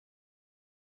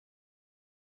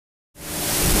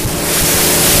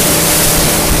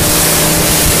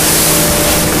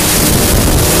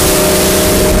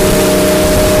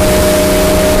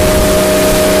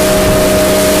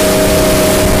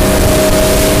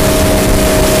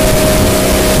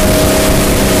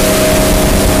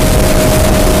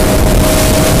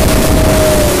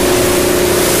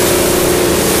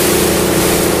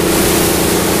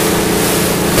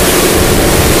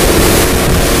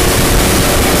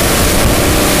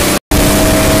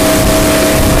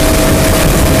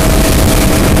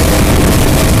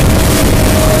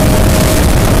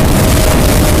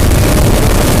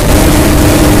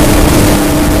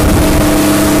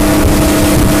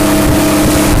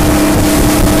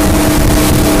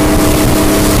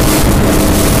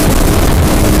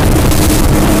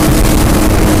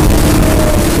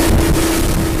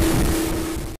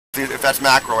That's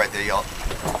mackerel right there, y'all. It's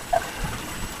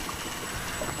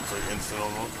like instant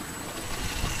almost.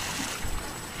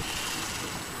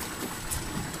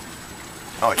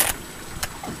 Oh yeah.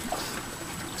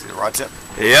 See the rod tip?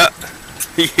 Yeah.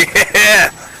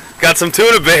 Yeah. Got some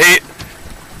tuna bait.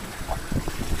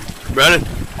 Brennan.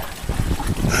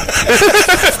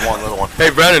 Just one little one. Hey,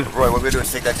 Brennan. Roy, what we're doing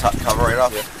is take that cover right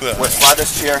off. Yeah. We'll slide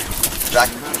this chair back.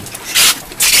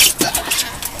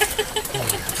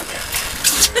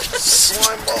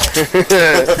 Slime ball.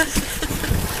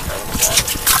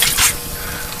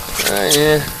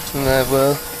 Yeah, not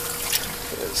well.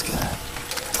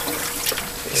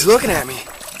 He's looking at me.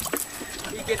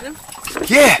 Are you getting him?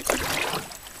 Yeah.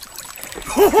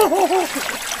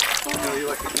 No, you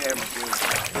like the camera, dude.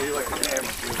 No, you like the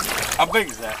camera, dude. How big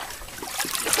is that?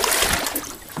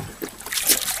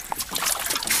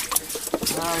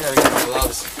 Oh, I gotta get my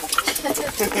gloves.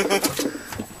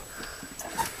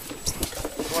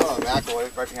 What's going on, mackerel?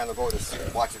 Right behind the boat.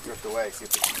 Just watch it drift away. See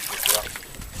if it picks it up.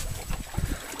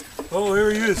 Oh,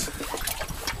 here he is.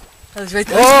 That was right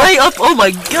there. Oh. Right up. Oh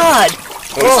my god.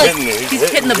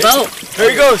 He's hitting the boat. There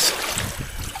he goes.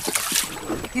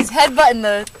 He's headbutting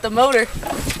the motor.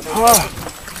 Oh.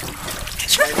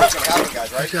 What's gonna happen,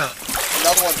 guys, right? Yeah.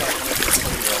 Another one's gonna come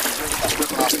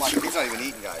in. He's not even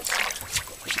eating, guys.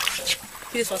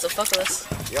 He just wants to fuck with us.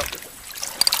 Yep.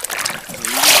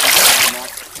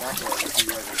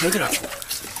 Look at him.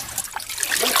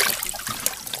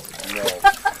 No.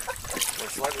 We're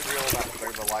slightly reeling up for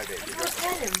the live bait.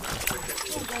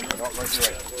 No, right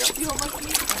here. Yep. You don't like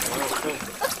me?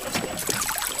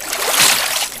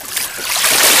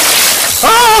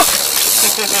 Oh!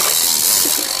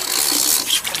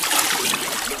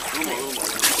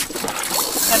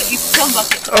 Gotta eat some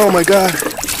bucket. Oh my god.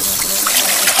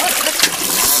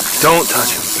 Don't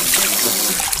touch him.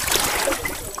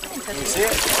 Can you see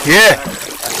it? Yeah.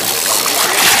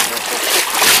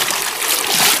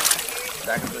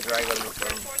 Back to the drag out of the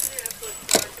frame.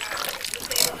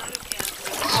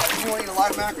 You want to eat a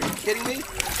live mackerel? Are you kidding me?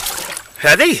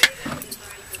 Heavy?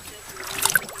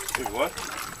 What?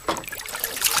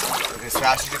 As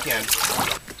fast as you can.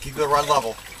 Keep the rod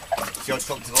level. See how it's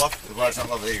tilted to the left? The rod's not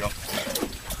level. There you go.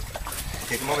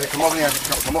 Okay, come over here. Come over here.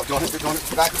 Come on. Don't hit the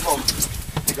back of the boat.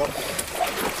 There you go.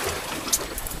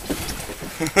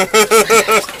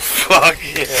 Fuck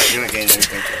yeah. You ain't getting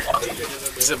anything.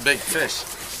 It's a big fish.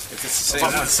 If it's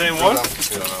The same one? I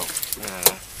don't know.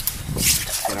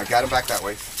 Okay, now guide him back that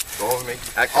way. Go over me.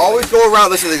 Always go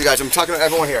around. Listen to these guys. I'm talking to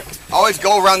everyone here. Always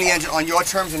go around the engine on your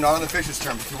terms and not on the fish's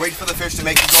terms. If you wait for the fish to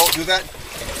make you go do that,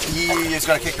 he is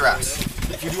going to kick your ass.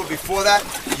 If you do it before that,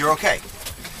 you're okay.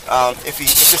 If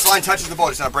this line touches the boat,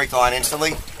 it's going to break the line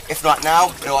instantly. If not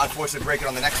now, it'll unfortunately break it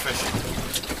on the next fish.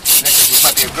 The next fish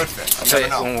might be a good fish. You never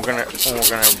know. When we're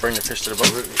gonna bring the fish to the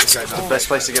boat, the best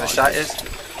place to get a shot is.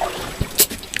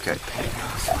 Okay.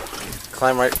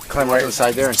 Climb right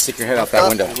inside there and stick your head out that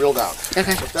window. Reel down.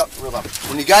 Okay. Lift up, reel down.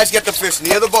 When you guys get the fish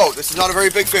near the boat, this is not a very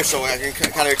big fish, so I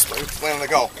can kind of explain on the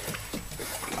go.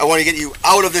 I want to get you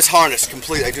out of this harness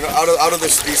completely. I do not out of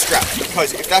these straps,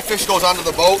 because if that fish goes onto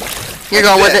the boat, You're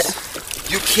going with it.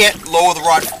 You can't lower the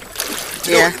rod.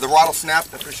 Yeah. The rod will snap.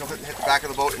 The fish will hit the back of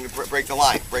the boat and break the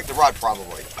line, break the rod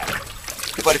probably.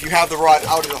 But if you have the rod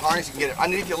out of the harness, you can get it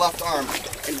underneath your left arm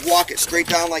and walk it straight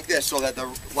down like this so that the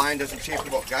line doesn't chafe the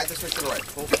boat. Guide the fish to the right.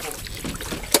 Pull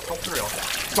the reel.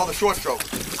 It's called the short stroke.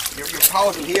 Your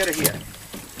power from here to here.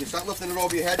 You start lifting it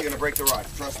over your head, you're going to break the rod.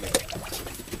 Trust me.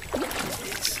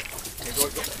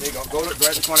 There you go. Go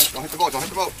right in the corner. Don't hit the boat. Don't hit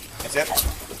the boat. That's it.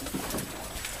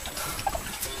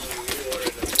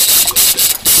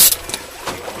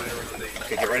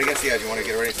 Okay, get right against the edge. You want to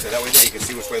get right so that way you can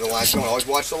see which way the line's going. Always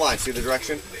watch the line. See the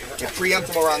direction. You preempt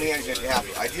them around the engine if you have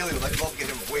to. Ideally, let both get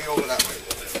him way over that way.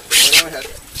 Right on ahead.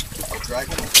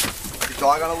 Drag him. Your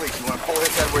dog on a leash. You want to pull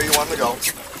his head where you want him to go.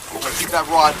 You want to keep that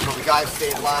rod so the guys stay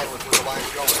in line with where the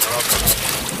line's going.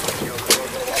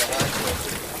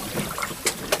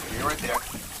 You're right there.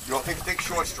 You don't take a big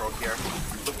short stroke here.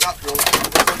 Lift up. You'll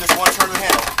just one turn of the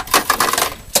handle.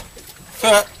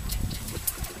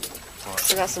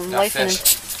 We got some life in him.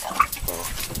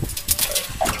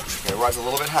 Okay, rod's a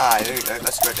little bit high.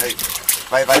 That's good. Hey,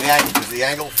 by the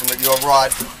angle from your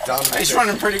rod down to the He's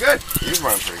running pretty good. He's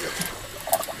running pretty good.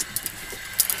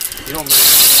 You don't.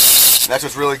 And that's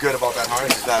what's really good about that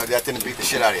harness is that didn't beat the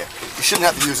shit out of you. You shouldn't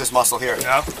have to use this muscle here.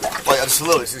 No. Well, just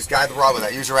literally, just guide the rod with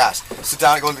that. Use your ass. Sit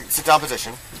down. Go into sit down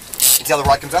position. Until the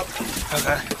rod comes up.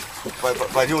 Okay.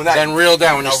 By doing that. Then reel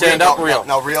down when you stand up. Reel.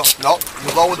 No, reel. No,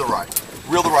 you lower the rod.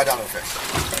 Reel the rod down to the fish.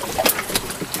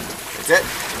 That's it.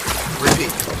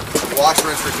 Repeat. Wash,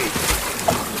 rinse, repeat.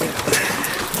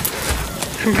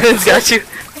 Brennan's got you.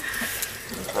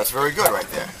 That's very good right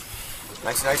there.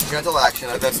 Nice gentle action.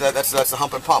 That's the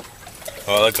hump and pump.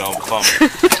 Oh, I like the hump and pump.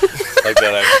 Like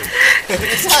that action.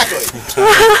 Exactly.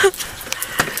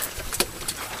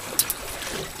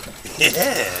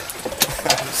 Yeah.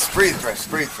 Breathe, Chris.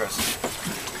 Breathe, Chris.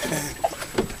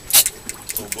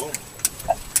 Boom, boom.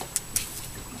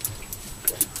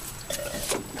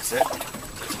 That's it.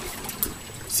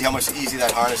 See how much easy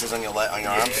that harness is on your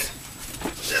arms?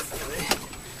 Definitely.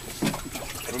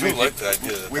 I do like the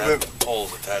idea that that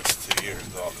pole's attached to yours,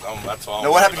 though. That's all.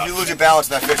 Now, what happens if you lose your balance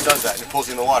and that fish does that and it pulls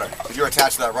you in the water? Because you're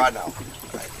attached to that rod now.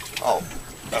 Oh.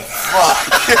 Fuck.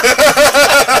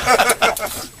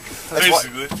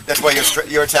 That's why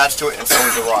you're attached to it and so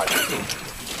is the rod.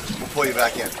 We'll pull you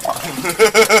back in. Does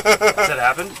that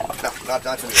happen? No,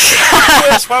 not to me.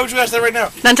 Why would you ask that right now?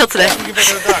 Not until today. Get back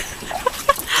to the dock.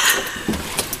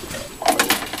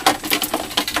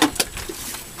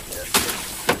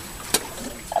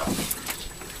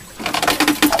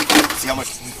 See how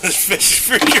much this fish is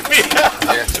freaking me out.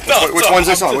 Yeah. No, which one's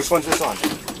this on? Which one's this on?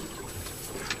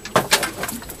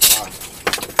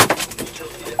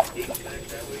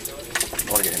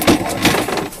 I want to get him in the water.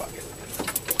 Fuck it.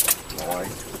 No way.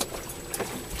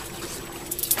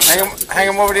 Hang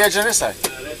him over the edge on this side.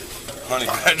 Honey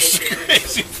badger's a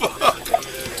crazy fuck.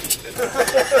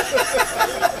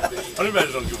 Honey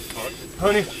badgers don't give a fuck.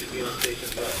 Honey.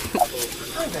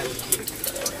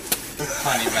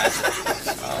 Honey badger.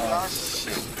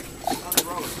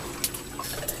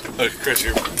 Look, Chris,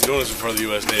 you're doing this in front of the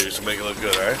U.S. Navy, so make it look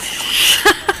good, all right?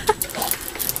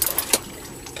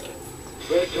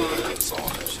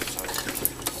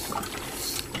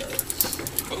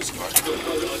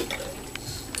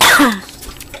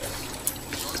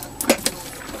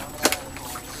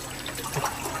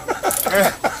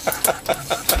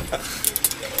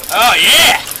 Oh,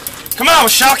 yeah! Come on,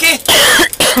 Sharky!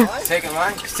 Taking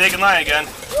line? He's taking line again.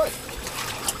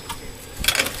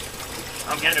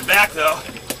 I'm getting it back, though.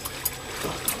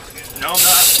 No, I'm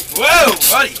not. Whoa,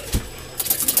 buddy!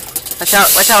 Watch out,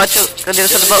 watch out, watch out. Go do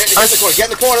this with the boat. Get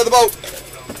in the corner of the boat.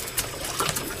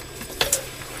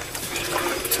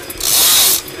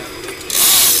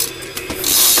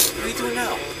 What are you doing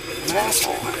now? You're an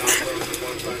asshole.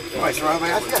 Why, surrounded by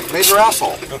assholes? Yeah, major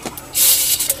asshole.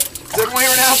 Is everyone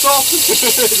here an asshole?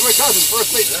 It's my cousin,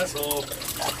 first mate. Asshole.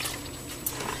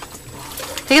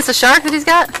 Think it's a shark that he's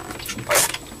got?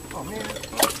 Oh, man.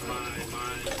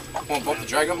 Want both the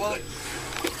drag up load?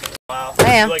 Wow.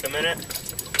 I am. Like a minute.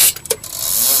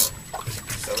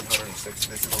 706.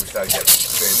 This is when we started getting 2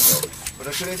 days ago.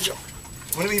 But 2 days ago.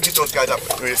 When did we beat those guys up?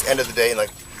 We just ended the day in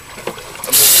like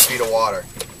 100 feet of water.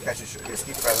 Catch a shit. Just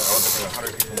keep present. I was looking at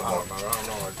 100 feet from the water. I don't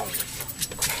know what I'm doing.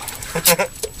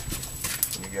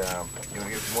 You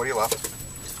want to get more to your left.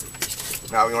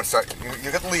 Now we want to start. You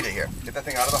got the leader here. Get that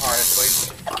thing out of the harness, please.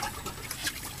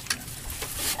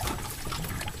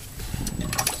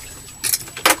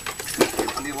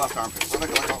 On your left armpit.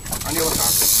 Let go. On your left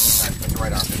armpit. That's your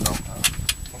right armpit. No.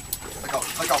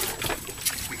 Let go.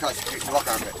 Because it's your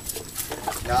left armpit.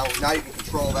 Now you can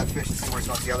control that fish and see where it's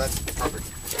going. See how that's perfect.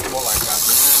 More line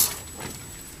faster.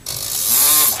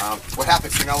 What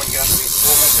happens here now when you get underneath the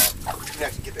pool like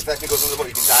that? If that thing goes under the boat,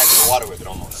 you can dive in the water with it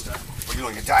almost. What are you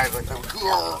doing? You dive like that.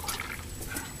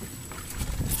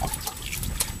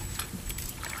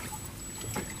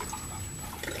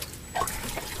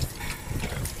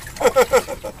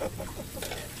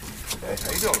 Hey,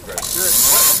 how you doing, Chris? You're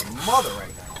a mother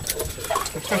right now.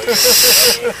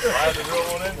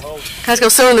 Let's go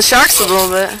swim with the sharks a little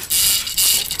bit.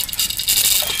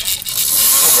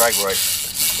 Drag right.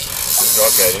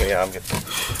 Okay, yeah, I'm good.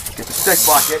 Get the stick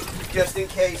bucket, just in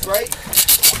case, right?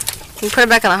 Can you put it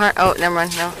back on the heart? Oh, never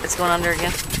mind. No, it's going under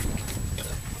again. Can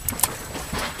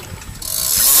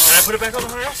I put it back on the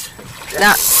harness? Yeah.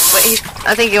 Nah, wait,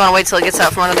 I think you want to wait till it gets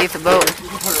out from underneath the boat. You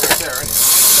can put it right there, anyway.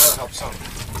 That'll help some.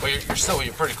 But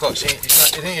you're pretty close. He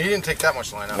didn't take that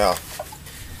much line out. No.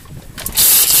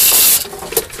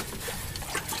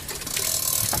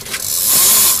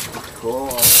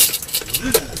 Cool.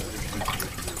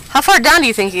 How far down do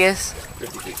you think he is?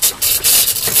 50 feet.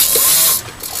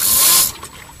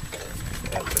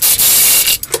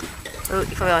 Oh,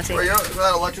 you probably want to Where see. you know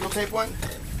that electrical tape went?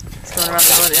 It's going around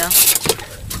the boat now.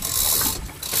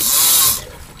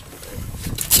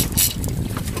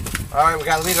 Alright, we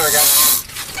got a leader again.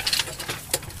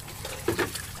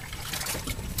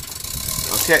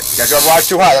 Okay, you got your rod's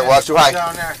too high. That rod's too high.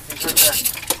 Down there. He's right there.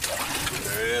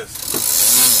 There he is.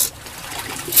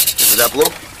 Is it that blue?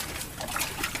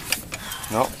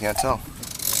 No, can't tell.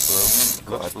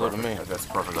 Blue. Looks blue to me. That's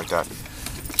perfect like that.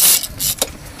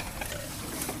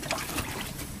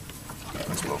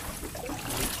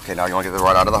 Okay, now you want to get the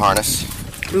rod out of the harness.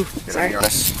 Ooh, Get sorry. the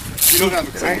harness. You don't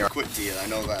have a quick deal, I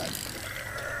know that.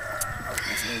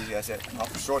 That's it.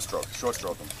 Short stroke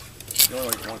them. You only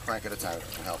want one crank at a time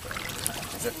can help it.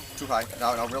 That's it. Too high.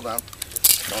 Now reel down.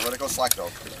 Don't let it go slack though.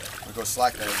 If it goes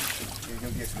slack, then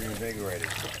you'll get reinvigorated.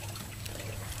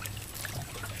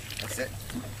 That's it.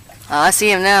 Oh, I see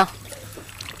him now.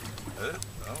 Oh,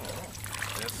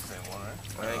 that's the same one,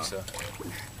 right? I think so.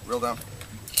 Reel down.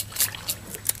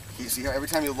 You see how every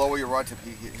time you lower your rod tip,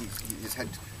 his head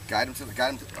guide him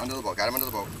under the boat. Guide him under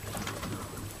the boat.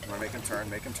 You want to make him turn.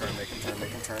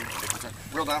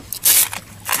 Reel down.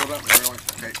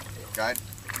 Okay. Guide.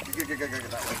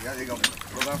 That way. Yeah, there you go.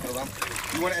 Reel down.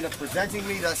 You want to end up presenting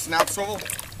me that snap swivel.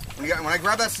 When I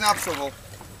grab that snap swivel,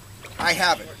 I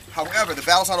have it. However, the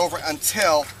battle's not over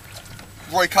until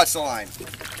Roy cuts the line.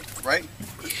 Right?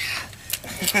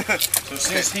 So as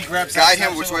soon as he grabs guide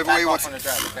that him which way he wants.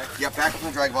 Okay? Yeah, back up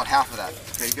and drag about half of that.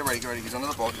 Okay, get ready. He's under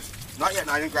the boat. Not yet.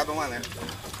 No, I didn't grab the line there.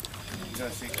 He's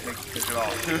gonna see, take it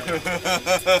all. There you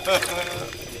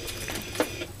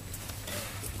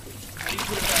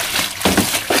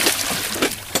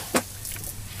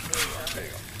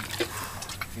go.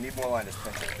 If you need more line, just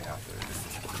pinch it now.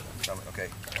 Okay.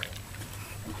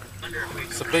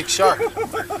 It's a big shark.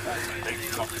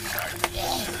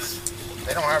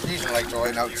 They don't have these in Lake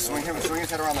Joy. Now swing his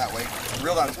head around that way.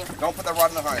 Reel down. Don't put that rod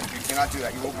in the harness. You cannot do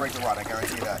that. You will break the rod. I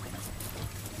guarantee you that.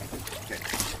 Okay.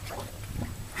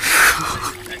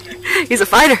 He's a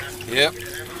fighter. Yep.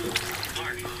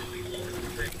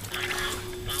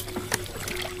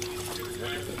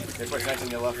 Just by sensing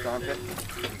your left armpit.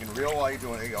 You can reel while you're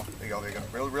doing it. There you go.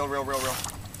 Reel.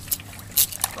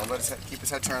 Don't let his head, keep his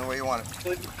head turned the way you want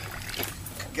it.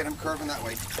 Get him curving that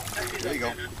way. There you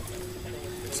go.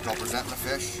 Still presenting the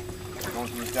fish. Going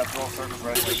through his depth roll circles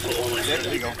right.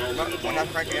 There you go. One time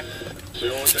crank again. The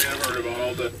only thing I've heard about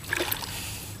all day.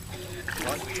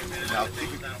 Now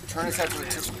turn his head to the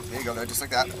tip. There you go. There, just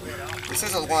like that. This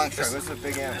is a long shark. This is a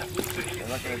big animal. They're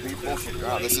not going to be bullshit.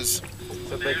 This is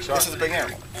a big shark. This is a big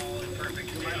animal.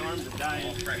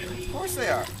 Of course they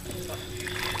are.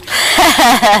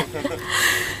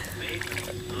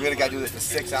 We had a guy do this for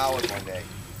 6 hours one day.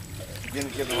 He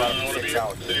didn't give the rod for 6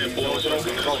 hours. Of course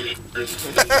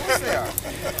they are.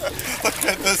 Look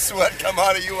at the sweat come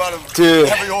out of you out of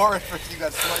every orifice. You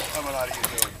got sweat coming out of you,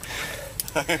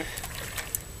 dude.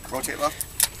 Rotate left.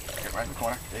 Get right in the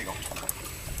corner. There you go.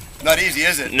 Not easy,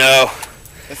 is it? No.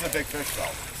 This is a big fish,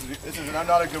 though. This is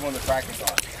not a good one to practice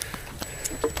on.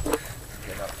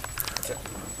 Okay, no. That's it.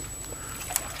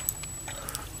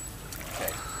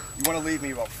 Okay. You want to leave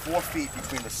me about 4 feet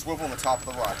between the swivel and the top of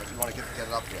the rod, but you want to get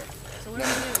it up there. So what do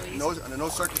you do? Under no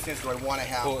circumstance do I want to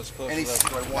have any. Do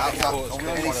I want to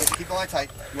have keep the line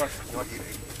tight. You got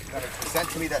to present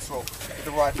to me that swivel. Get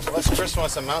the rod. Unless Chris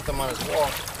wants to mount them on his wall.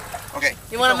 Okay.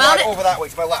 You want to mount it? Over that way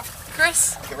to my left.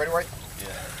 Chris? Okay, ready, right?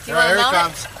 Do you want to mount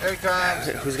comes. Here he comes.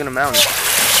 Who's gonna mount it?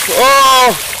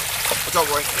 Oh! What's up,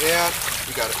 Roy? Yeah,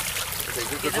 you got it. Okay,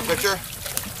 good for picture.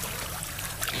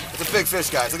 It's a big fish,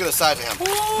 guys. Look at the size of him.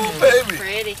 Ooh, baby.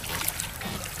 Pretty.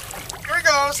 Here he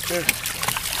goes.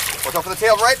 Watch out for the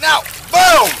tail right now.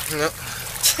 Boom! Yep.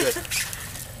 Good.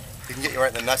 He can get you right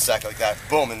in the nutsack like that.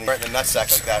 Boom, and right in the nutsack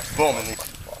like that. Boom, and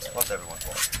plus everyone.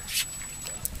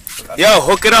 Yo,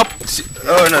 hook it up.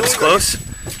 Oh, no, it's close.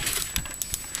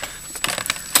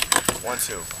 1,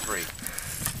 2, 3.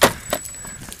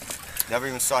 Never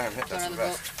even saw him hit. That's the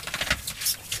best.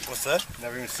 What's that?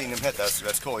 Never even seen him hit. That's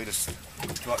cool. He just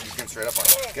came straight up on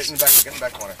it. Get in the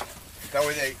back corner. That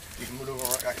way you can maneuver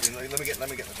around. Actually, let me get in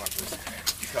the front, please.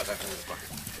 You cut that from this bucket.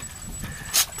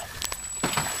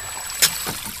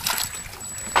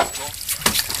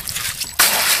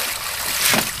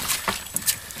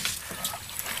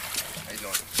 How you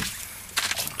doing?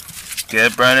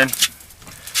 Good, Brennan.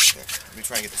 Here, let me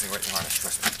try and get this thing right in the harness.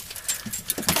 Trust me.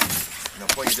 Now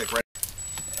pull your dick right.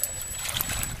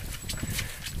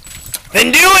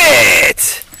 Then do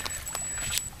it!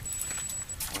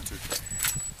 1, 2, 3.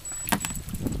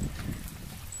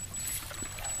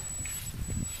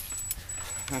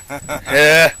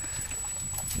 Yeah.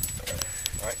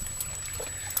 Alright.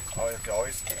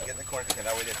 Always get in the corner, and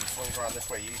that way if he swings around this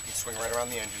way, you can swing right around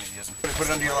the engine. He doesn't put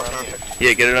it under your armpit.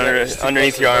 Yeah, get it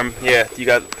underneath your arm. Yeah, you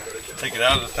got. Take it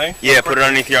out of the thing? Yeah, put it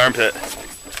underneath your armpit.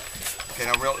 Okay,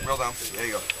 now reel down. There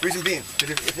you go. Reason being,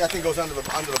 if that thing goes under the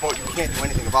boat, you can't do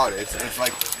anything about it. It's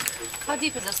like. How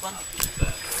deep is this one?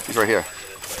 He's right here.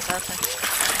 Okay.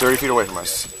 30 feet away from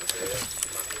us.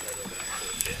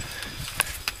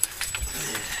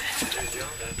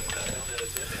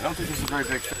 I don't think this is very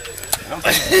big. I don't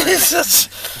think this is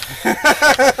very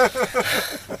big.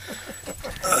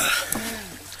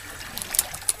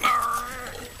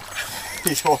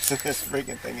 He's hoisting this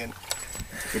freaking thing in.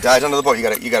 If it dives under the boat,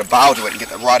 you gotta bow to it and get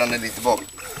the rod underneath the boat.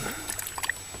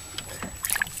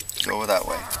 Go over that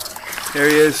way. There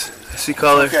he is. I see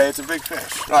color. Okay, it's a big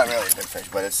fish. Not really a big fish,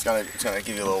 but it's gonna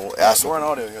give you a little acid. We're on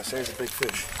audio. You're gonna say it's a big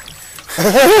fish.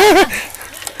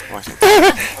 Watch it.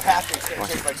 I'm half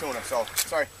chased by tuna, so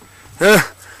sorry. Get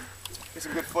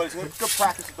some good footage. Good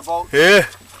practice with the boat. Yeah.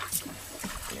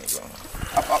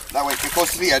 Up, that way. Get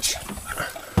close to the edge.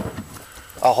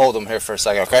 I'll hold him here for a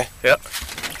second, okay? Yep.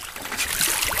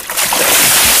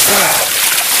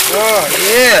 Oh,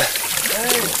 yeah.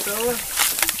 Hey, fella.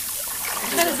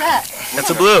 What is that?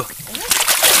 That's a blue. A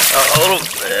little.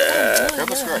 Grab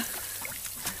the skirt.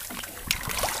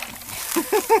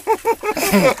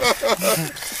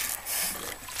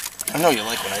 I know you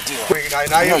like what I do.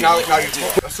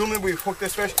 Assuming we've hooked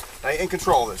this fish, now you're in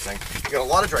control of this thing. You got a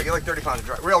lot of drag. You like 30 pounds of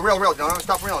drag. Reel. No,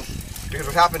 stop reeling. Because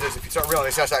what happens is if you start reeling,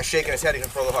 he starts shaking his head, he can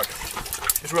throw the hook.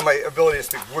 This is where my ability to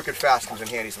speak wicked fast comes in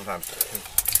handy sometimes.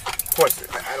 Of course,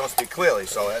 I don't speak clearly,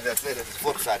 so that's it. That's the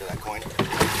flip side of that coin.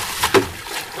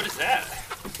 What is that?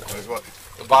 What is what?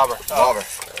 The bobber. Bobber.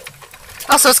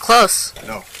 Oh, so it's close.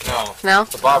 No. No?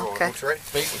 The bobber. Okay. Looks right.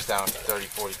 Bait was down 30,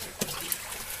 40 feet.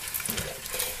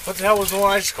 What the hell was the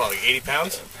one I just caught? Like 80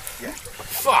 pounds? Yeah.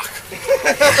 Fuck.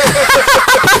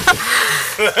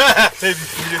 Hey,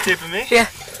 videotaping me? Yeah.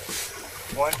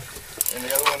 One, and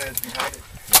the other one is behind it.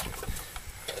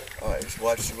 Alright, just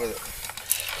watch with it.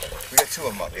 We got two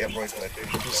of them up. Yeah, Roy's gonna do.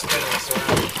 Just spinning this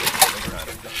around.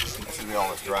 This is the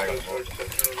almost drag on the boat.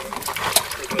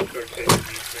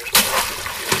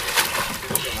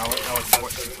 Now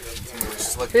it's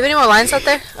slick. Do we have any more lines out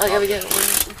there? Oh, yeah, we do.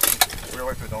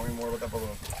 Real quick, don't even worry about that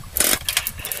balloon.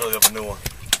 Fill you up a new one.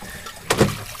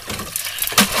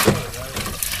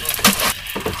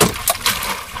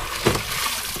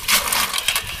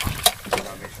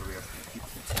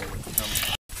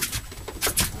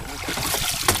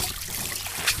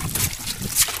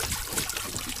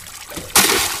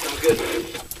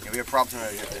 We have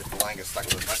problems if the line gets stuck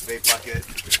with a bait bucket,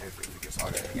 if it gets hot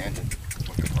in the engine, it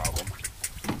won't be a problem.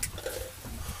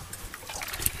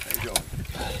 How you doing?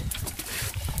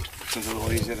 Seems a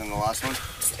little easier than the last one?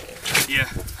 Yeah, I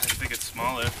think it's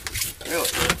smaller. Really?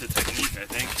 For the technique, I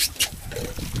think.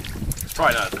 It's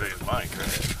probably not as big as mine,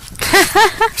 Chris.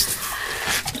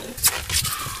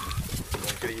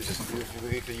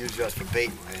 We could use just for bait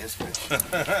with his fish.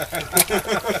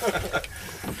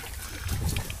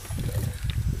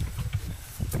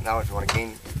 Now if you want to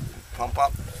gain pump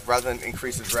up, rather than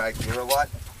increase the drag here a lot,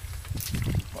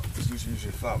 just use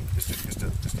your thumb. Just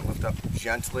to lift up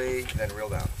gently, then reel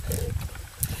down.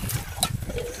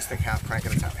 Just think half crank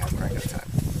at a time, half crank at a time.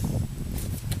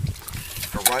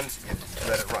 If it runs, you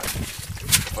let it run.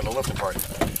 For the lift part,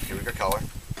 here we go, color.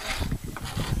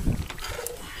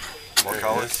 More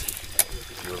colors.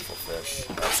 Beautiful fish.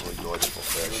 Absolutely gorgeous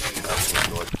fish.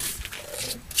 Absolutely gorgeous.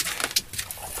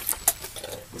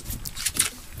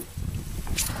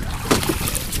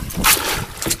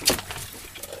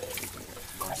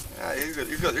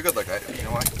 You're good like that. You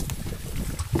know what?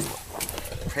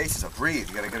 Pace is a breathe.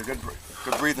 You gotta get a good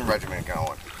breathing regimen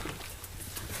going.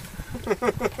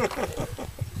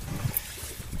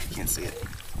 You can't see it.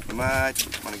 You might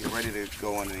want to get ready to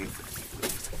go underneath.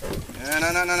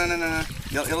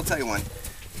 No. It'll tell you when.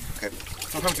 Okay.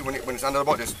 Sometimes when it's under the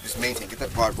boat, just maintain. Get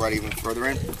that rod right even further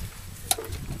in.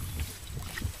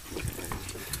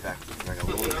 Back a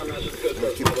little bit.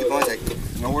 Keep on tight.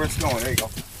 Know where it's going. There you go.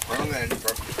 Right on the edge,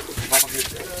 bro. Bump up your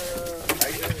just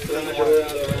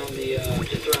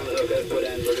around the hook at foot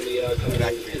end. We're going to be coming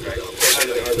back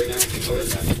to the harbor now.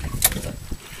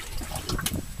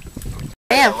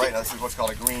 Damn. Right now, this is what's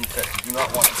called a green fish. You do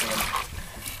not want this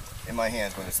in my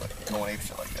hands when it's like going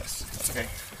apeshit like this. That's okay.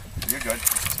 You're good.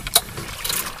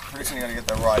 Pretty soon you're going to get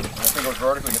the rod. When this thing goes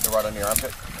vertically, get the rod on your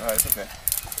armpit. Alright, it's okay.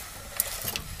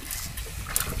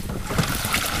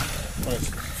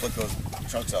 Flick those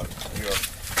chunks out.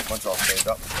 Once all saved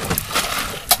up.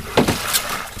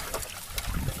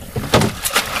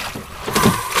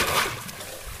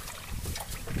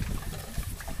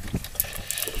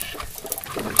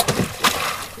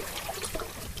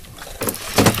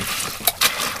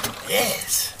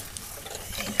 Yes.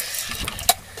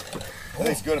 I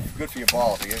think it's good for your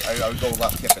balls. I would go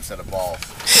left hip instead of balls.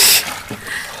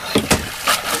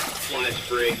 Fly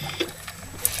free.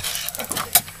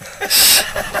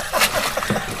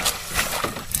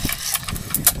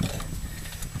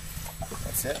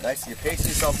 That's it. Nice. You pace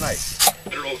yourself nice.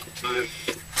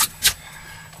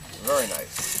 Very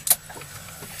nice.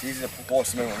 It's easy to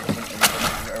force them in when you put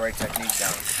the right technique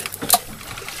down.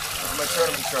 I'm going to turn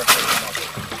them to sharp.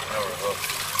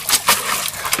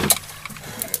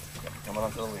 coming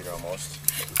onto the leader almost.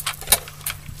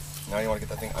 Now you want to get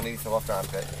that thing underneath the left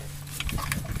armpit.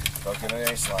 Don't give it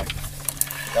any slack.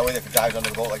 That way if it dives under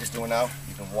the boat like it's doing now,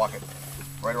 you can walk it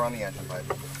right around the engine pipe.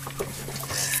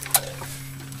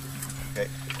 Okay.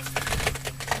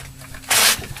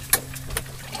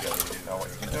 Now what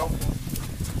you can do,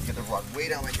 get the rod way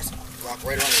down like this, rock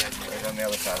right around the engine, right on the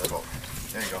other side of the boat.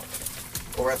 There you go.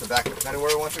 Over at the back, depending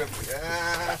where it wants to go.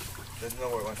 Yeah, there's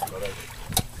nowhere it wants to go, does it?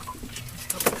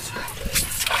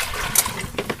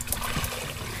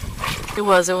 It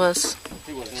was.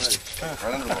 He wasn't ready.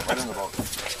 Right under the boat, right under the boat.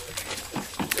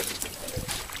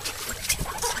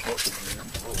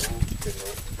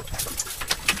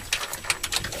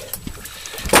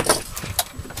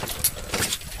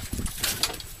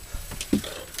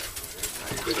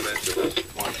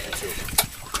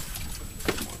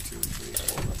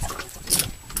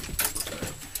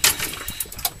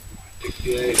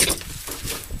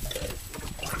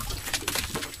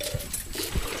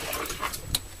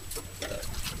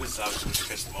 This is obviously what you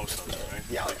catch the most of it, right?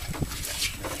 Yeah.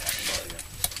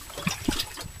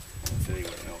 Today,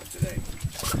 we know it today.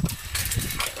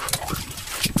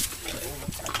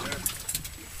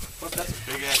 But that's a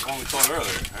big ass one we caught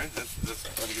earlier, right? That's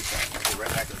pretty good time. Okay,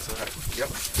 right back in the side. Yep.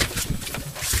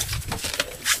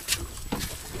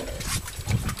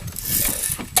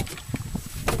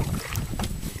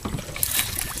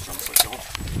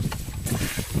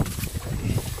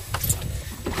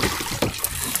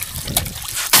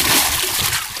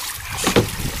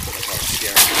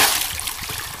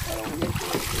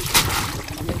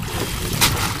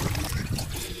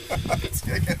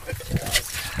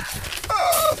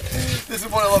 This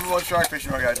is what I love about shark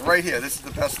fishing, guys. Right here, this is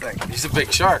the best thing. He's a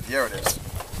big shark. Here it is.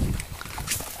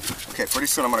 Okay, pretty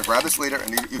soon I'm going to grab this leader,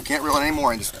 and you can't reel it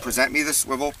anymore, and just present me the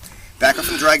swivel. Back up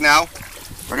from the drag now.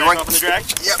 Ready, Back off in the drag?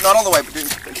 Yep, not all the way, but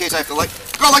in case I have to go like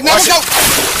never go!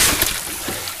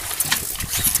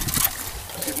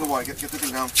 Get in the water, get the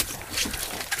thing down.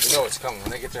 You know it's coming.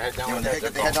 When they get their head down Yeah, like when that, they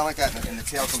get their head down like that, and the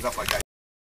tail comes up like that.